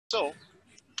So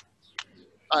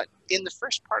in the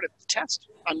first part of the test,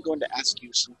 I'm going to ask you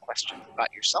some questions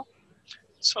about yourself.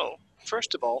 So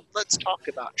first of all, let's talk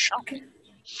about shopping. Okay.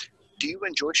 Do you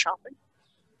enjoy shopping?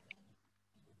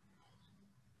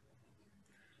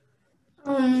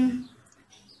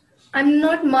 I'm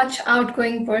not much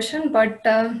outgoing person, but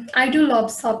I do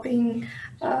love shopping,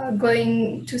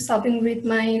 going to shopping with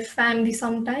my family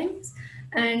sometimes.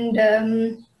 And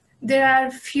there are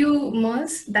few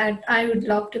malls that I would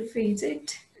love to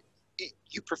visit.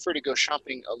 You prefer to go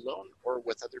shopping alone or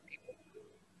with other people?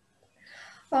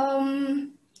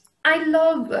 Um, I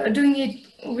love doing it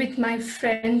with my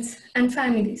friends and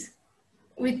families.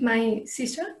 With my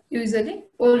sister, usually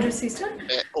older sister.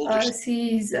 Older.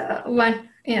 She is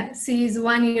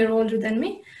 1 year older than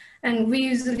me, and we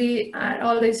usually are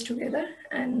always together.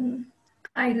 And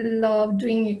I love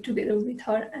doing it together with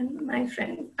her and my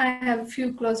friend. I have a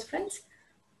few close friends.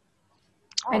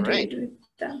 I All do right. it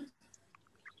with them.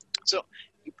 So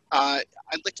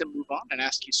I'd like to move on and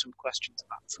ask you some questions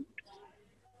about food.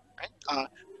 Right?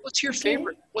 What's your Okay.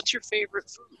 favorite? What's your favorite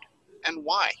food, and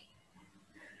why?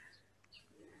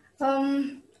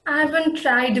 I haven't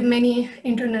tried many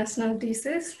international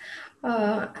dishes.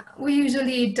 Uh, we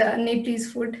usually eat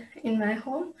Nepalese food in my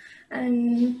home,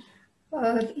 and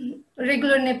uh,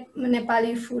 regular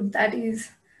Nepali food, that is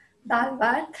dal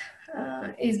bhat,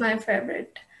 is my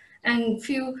favorite. And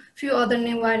few other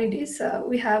Newari dishes.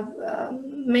 We have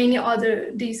many other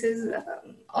dishes,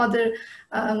 other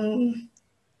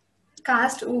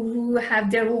caste who have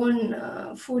their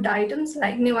own food items.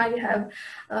 Like Newari have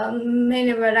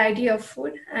many variety of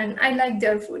food, and I like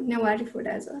their food, Newari food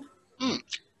as well. Hmm.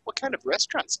 What kind of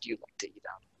restaurants do you like to eat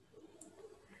out?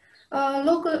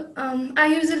 Local, I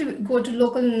usually go to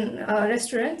local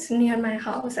restaurants near my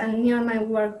house and near my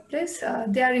workplace.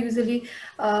 They are usually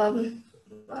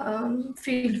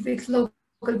filled with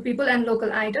local people and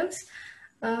local items.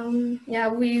 Yeah,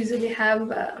 we usually have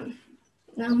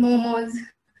momos,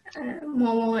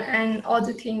 momo, and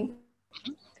other things.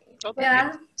 Mhm. Oh, that Yeah,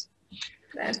 makes sense.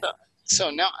 that's So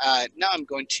now I'm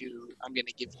going to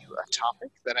give you a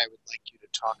topic that I would like you to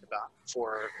talk about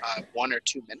for 1 or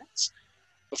 2 minutes.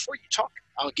 Before you talk,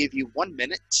 I'll give you 1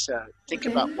 minute to think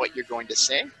okay. about what you're going to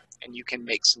say, and you can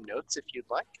make some notes if you'd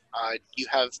like. Do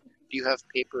you have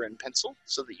paper and pencil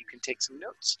so that you can take some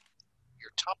notes?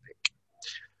 Your topic.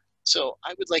 So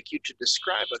I would like you to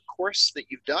describe a course that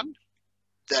you've done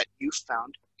that you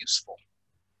found useful.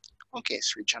 Okay,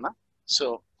 Srijana.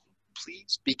 So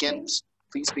please begin. Okay.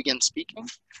 Please begin speaking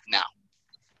now.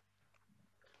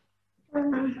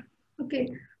 Okay.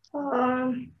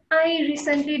 I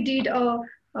recently did a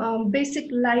basic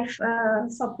life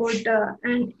support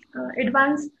and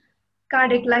advanced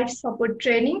cardiac life support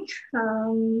training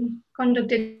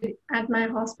conducted at my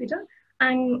hospital.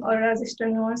 I'm a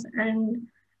registered nurse, and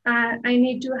I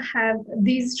need to have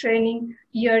these training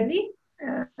yearly.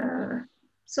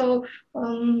 So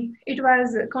it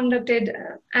was conducted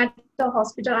at the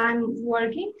hospital I'm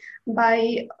working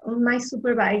by my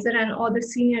supervisor and other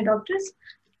senior doctors.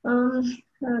 Um,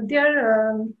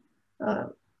 there, uh,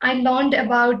 I learned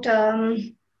about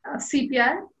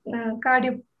CPR,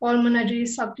 cardiopulmonary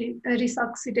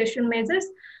resuscitation measures,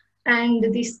 and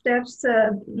the steps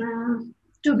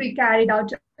to be carried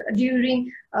out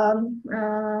during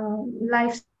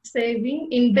life saving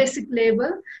in basic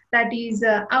level, that is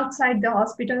outside the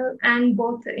hospital and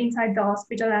both inside the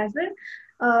hospital as well.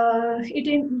 It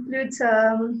includes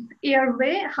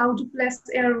airway, how to place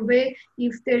airway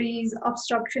if there is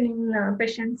obstruction in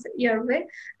patient's airway,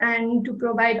 and to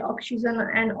provide oxygen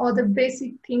and other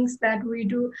basic things that we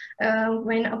do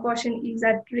when a person is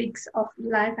at risk of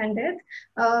life and death.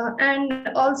 And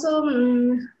also,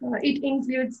 it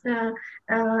includes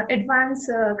advanced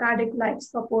cardiac life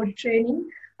support training.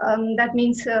 That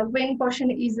means when person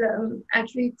is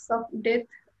at risk of death,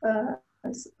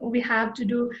 we have to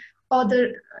do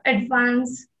other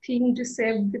advanced thing to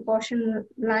save the person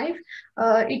life.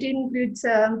 It includes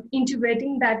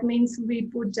intubating. That means we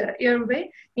put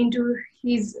airway into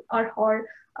his or her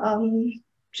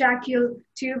tracheal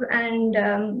tube, and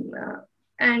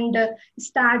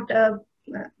start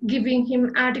giving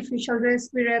him artificial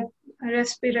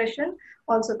respiration,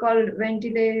 also called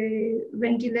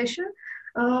ventilation.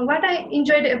 What I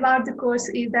enjoyed about the course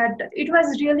is that it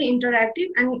was really interactive,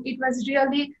 and it was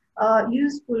really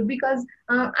useful because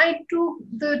I took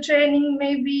the training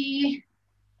maybe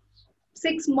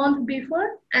 6 months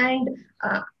before, and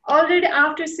already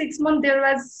after 6 months there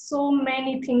was so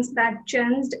many things that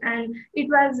changed, and it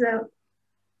was a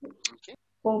Okay.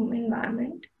 home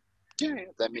environment. Yeah,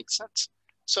 that makes sense.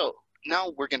 So now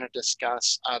we're going to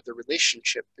discuss the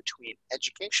relationship between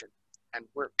education and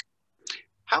work.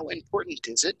 How important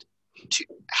is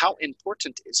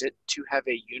it to have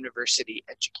a university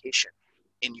education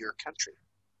in your country?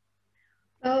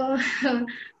 Uh,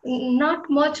 Not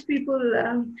much people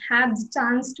have the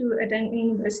chance to attend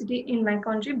university in my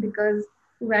country because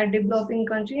we are a developing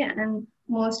country and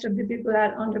most of the people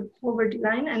are on the poverty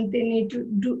line and they need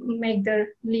to make their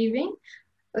living.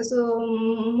 So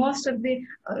most of the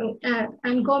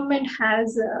and government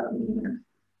has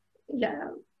yeah,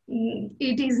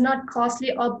 it is not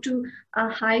costly up to a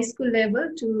high school level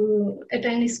to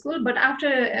attend school, but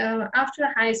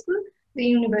after high school, the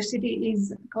university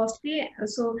is costly.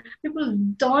 So people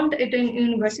don't attend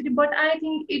university, but I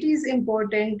think it is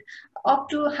important. Up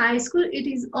to high school, it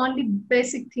is only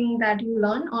basic thing that you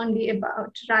learn only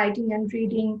about writing and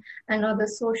reading and other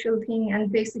social thing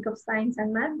and basic of science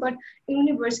and math. But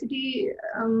university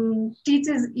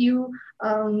teaches you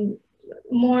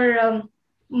more.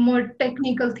 More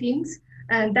technical things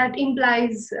and that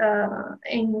implies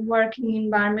in working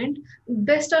environment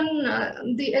based on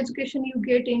the education you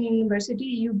get in university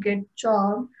you get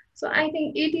job. So I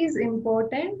think it is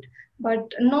important,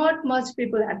 but not much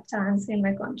people have chance in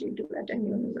my country to attend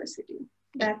university.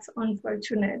 That's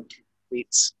unfortunate.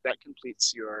 That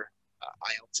completes your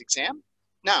IELTS exam.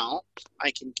 Now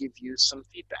I can give you some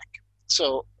feedback.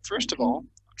 So Okay.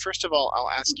 first of all, I'll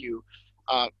ask you,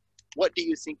 uh, what do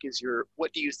you think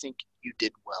you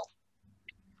did well?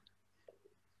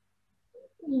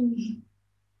 Mm.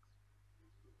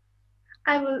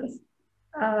 I will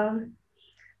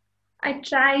I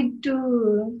tried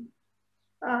to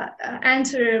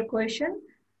answer your question,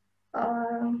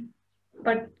 uh,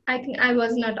 but I think I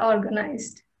was not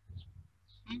organized.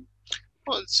 Hmm?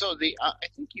 Well, so I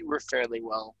think you were fairly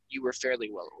well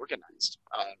organized.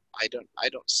 I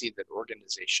don't see that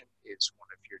organization is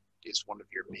one of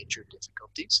your major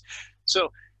difficulties.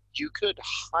 So you could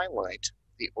highlight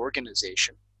the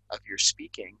organization of your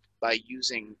speaking by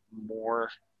using more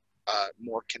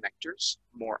connectors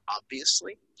more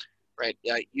obviously, right?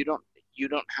 You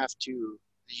don't have to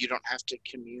you don't have to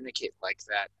communicate like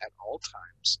that at all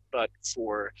times. But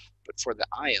for the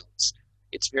IELTS,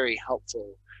 it's very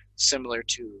helpful, similar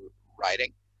to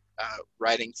writing,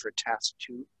 writing for task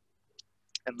 2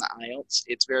 and the IELTS.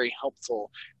 It's very helpful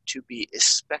to be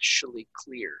especially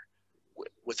clear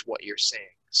with what you're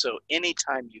saying. So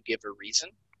anytime you give a reason,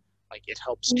 like it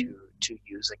helps Mm, to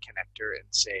use a connector and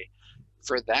say,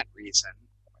 for that reason,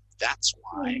 that's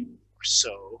why, mm, or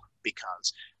so,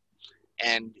 because,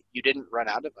 and you didn't run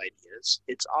out of ideas.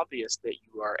 It's obvious that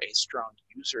you are a strong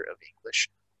user of English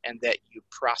and that you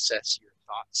process your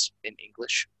thoughts in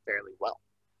English fairly well.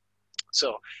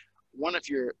 So one of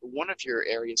your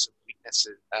areas of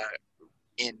weaknesses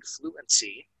in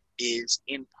fluency is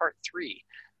in part 3.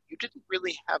 You didn't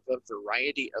really have a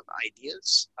variety of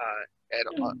ideas at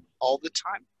mm, all the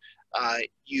time.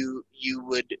 You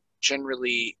would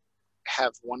generally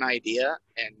have one idea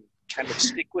and kind of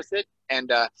stick with it,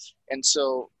 and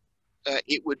so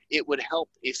it would help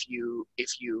if you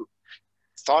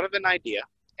thought of an idea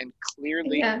and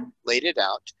clearly yeah. laid it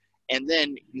out, and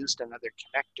then used another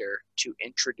connector to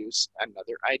introduce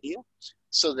another idea,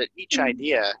 so that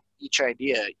Mm, each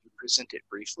idea you present it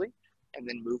briefly, and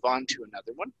then move on to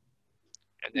another one,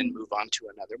 and then mm, move on to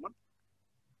another one.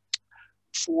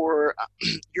 For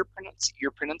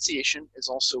your pronunciation is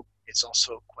also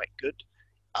quite good,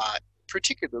 uh,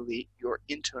 particularly your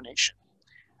intonation.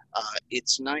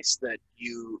 It's nice that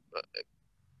you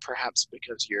perhaps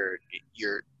because you're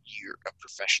a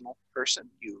professional person,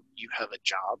 you have a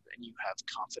job and you have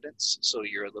confidence, so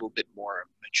you're a little bit more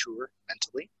mature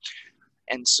mentally,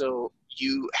 and so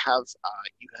you have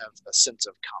a sense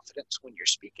of confidence when you're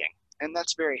speaking, and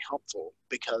that's very helpful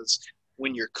because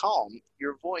when you're calm,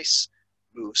 your voice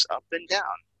moves up and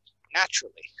down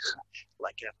naturally,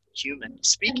 like a human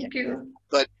speaking. thank you.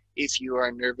 But if you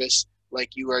are nervous,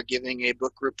 like you are giving a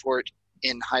book report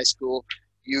in high school,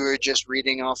 you are just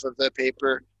reading off of the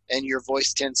paper and your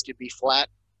voice tends to be flat,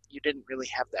 you didn't really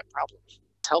have that problem.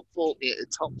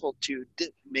 It's helpful to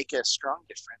make a strong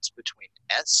difference between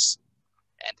S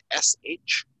and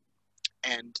SH,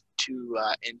 and to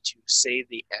say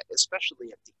the,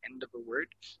 especially at the end of a word,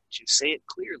 to say it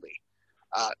clearly.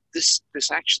 This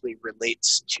actually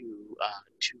relates to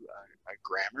a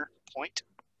grammar point,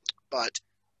 but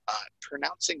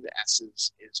pronouncing the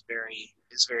S's is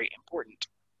very important,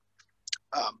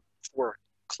 um, for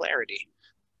clarity.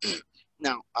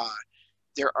 Now,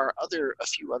 there are a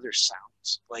few other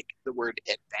sounds like the word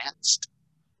advanced,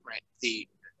 right? The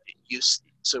use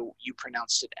so you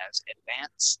pronounced it as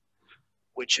advance,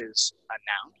 which is a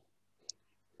noun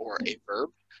or a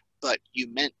verb, but you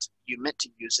meant to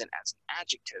use it as an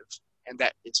adjective, and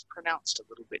that is pronounced a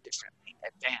little bit differently.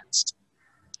 Advanced.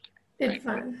 Right?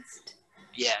 Advanced.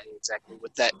 Yeah, exactly.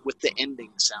 With the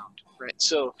ending sound, right?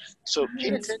 So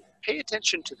pay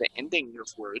attention to the ending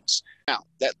of words. Now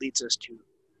that leads us to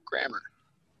grammar.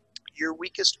 Your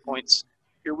weakest points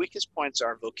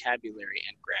are vocabulary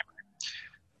and grammar.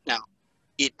 Now,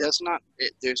 it does not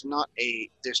it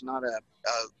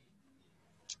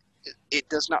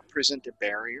does not present a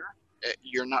barrier.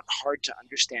 You're not hard to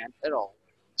understand at all.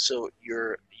 So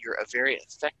you're a very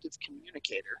effective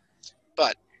communicator.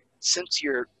 But since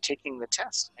you're taking the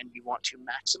test and you want to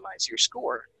maximize your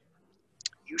score,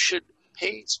 you should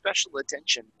pay special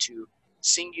attention to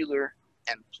singular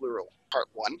and plural. Part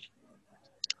 1.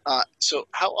 So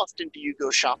how often do you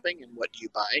go shopping and what do you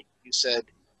buy? You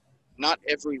said not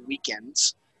every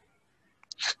weekends,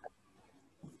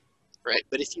 right?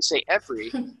 But if you say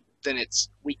every, then it's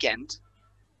weekend.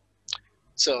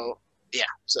 So yeah,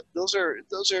 so those are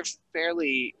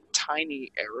fairly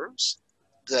tiny errors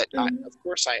that of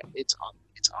course it's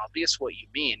obvious what you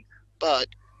mean, but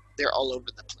they're all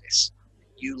over the place.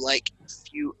 You like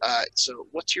few so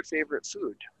what's your favorite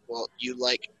food? Well, you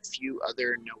like few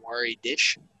other Nawari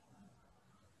dish.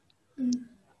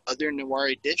 Other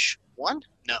Nawari dish? One?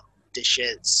 No,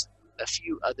 dishes. A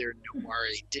few other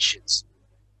Nawari dishes.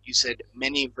 You said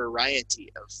many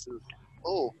variety of food.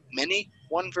 Oh, many?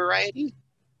 One variety?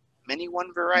 Many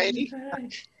one variety?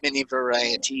 Many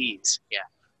varieties. Yeah.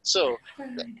 So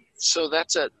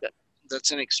that's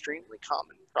an extremely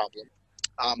common problem.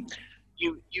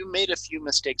 You made a few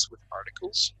mistakes with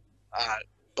articles,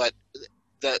 but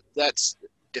that's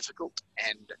difficult,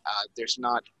 and there's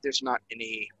not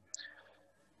any.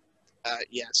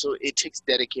 So it takes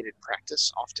dedicated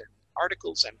practice. Often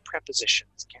articles and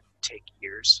prepositions can take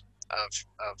years of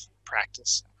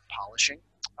practice and polishing.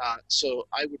 So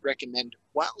I would recommend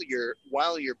while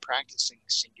you're practicing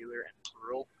singular and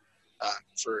plural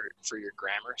for your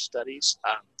grammar studies,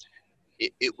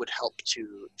 it would help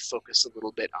to focus a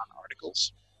little bit on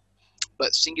articles.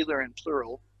 But singular and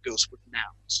plural goes with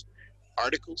nouns.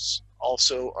 Articles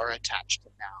also are attached to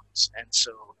nouns, and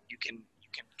so you can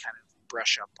kind of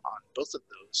brush up on both of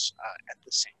those at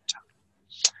the same time.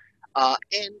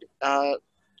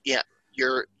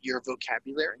 Your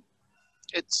vocabulary,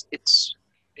 it's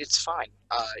fine.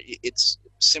 It's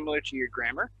similar to your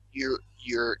grammar.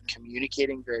 You're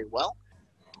communicating very well.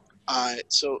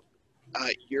 So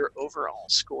your overall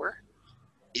score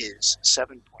is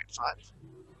 7.5.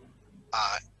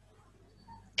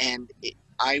 And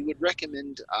I would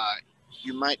recommend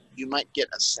you might get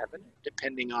a 7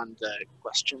 depending on the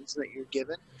questions that you're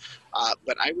given.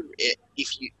 But I would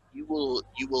if you will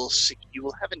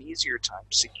have an easier time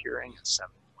securing a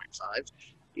 7.5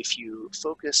 if you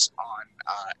focus on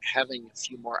having a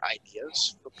few more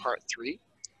ideas for part 3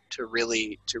 to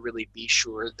really be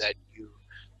sure that you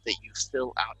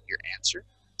fill out your answer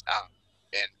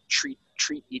and treat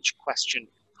each question in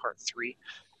part 3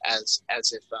 as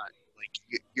if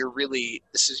you're really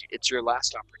it's your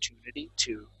last opportunity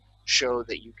to show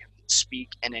that you can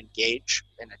speak and engage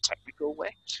in a technical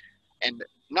way, and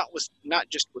not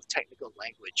just with technical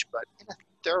language, but in a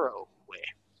thorough way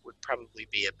would probably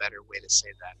be a better way to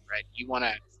say that, right? You want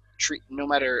to treat no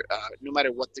matter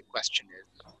what the question is.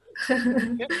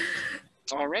 Okay?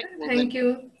 All right. Well, Thank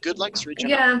you. Good luck, Srijana.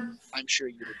 Yeah. I'm sure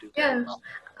you will do very well.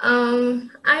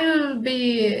 I will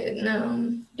be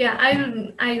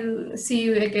I'll see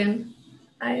you again.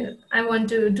 I want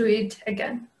to do it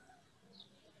again.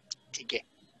 Okay.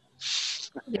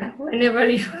 Yeah, whenever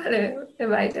you are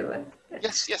available.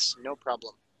 Yes, no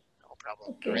problem.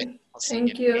 Okay. All right. I'll see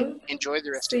Thank you. Enjoy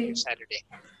the rest of your Saturday.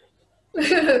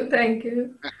 Thank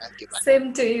you. Goodbye.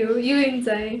 Same to you. You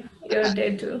enjoy your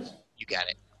day too. You got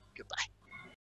it.